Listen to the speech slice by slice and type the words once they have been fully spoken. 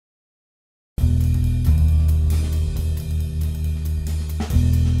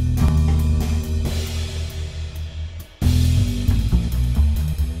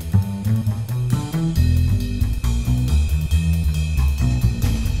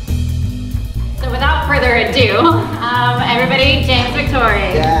further ado, everybody, James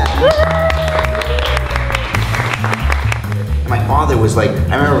Victore. Yeah. My father was like,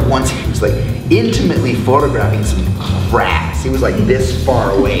 I remember once he was like intimately photographing some grass. He was like this far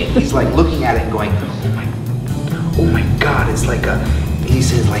away. He's like looking at it and going, oh my God, it's like a, he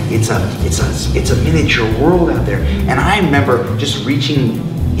says like, it's a miniature world out there. And I remember just reaching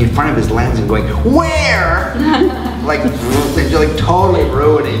in front of his lens and going, where? like totally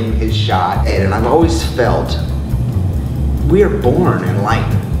ruining his shot. And I've always felt we are born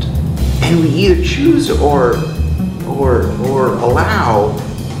enlightened, and we either choose or allow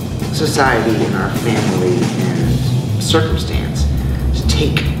society and our family and circumstance to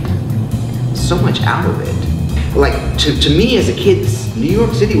take so much out of it. Like to me as a kid, New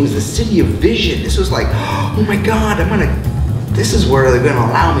York City was the city of vision. This was like, oh my God, this is where they're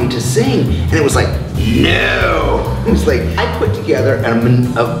gonna allow me to sing. And it was like, no. It was like, I put together a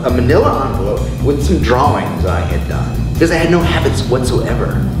manila envelope with some drawings I had done, because I had no habits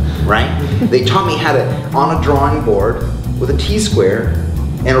whatsoever, right? They taught me how to, on a drawing board with a T-square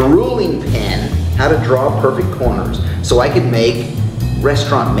and a ruling pen, how to draw perfect corners so I could make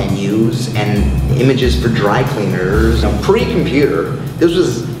restaurant menus and images for dry cleaners. Pre-computer, this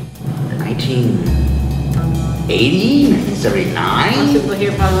was 1980, 1979. Most people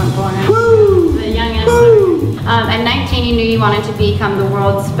here probably weren't born. Woo! The young answer. At 19, you knew you wanted to become the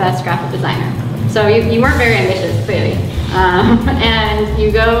world's best graphic designer. So you weren't very ambitious, clearly. And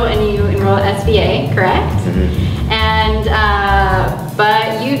you go and you enroll at SVA, correct? Mm-hmm. And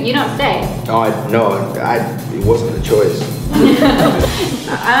but you don't stay. Oh, it wasn't a choice.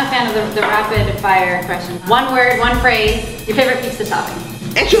 I'm a fan of the rapid fire question. One word, one phrase, your favorite pizza topping.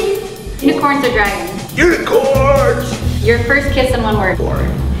 Actually, Unicorns or dragons? unicorns! Your first kiss in one word. Boring.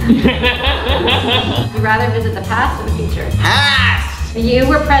 You'd rather visit the past or the future? Past! If you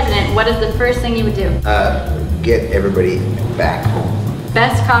were president, what is the first thing you would do? Get everybody back home.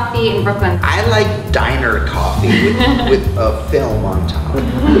 Best coffee in Brooklyn. I like diner coffee with a film on top.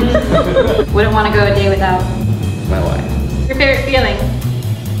 Wouldn't want to go a day without. My wife. Your favorite feeling?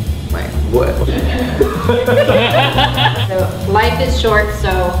 My what? So life is short,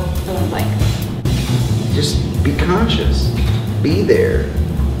 so fill in the blank. Just be conscious. Be there.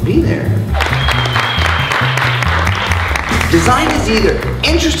 Be there. Design is either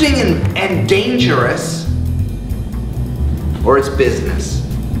interesting and dangerous, or it's business.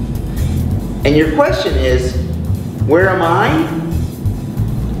 And your question is, where am I?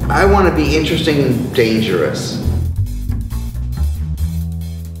 I want to be interesting and dangerous.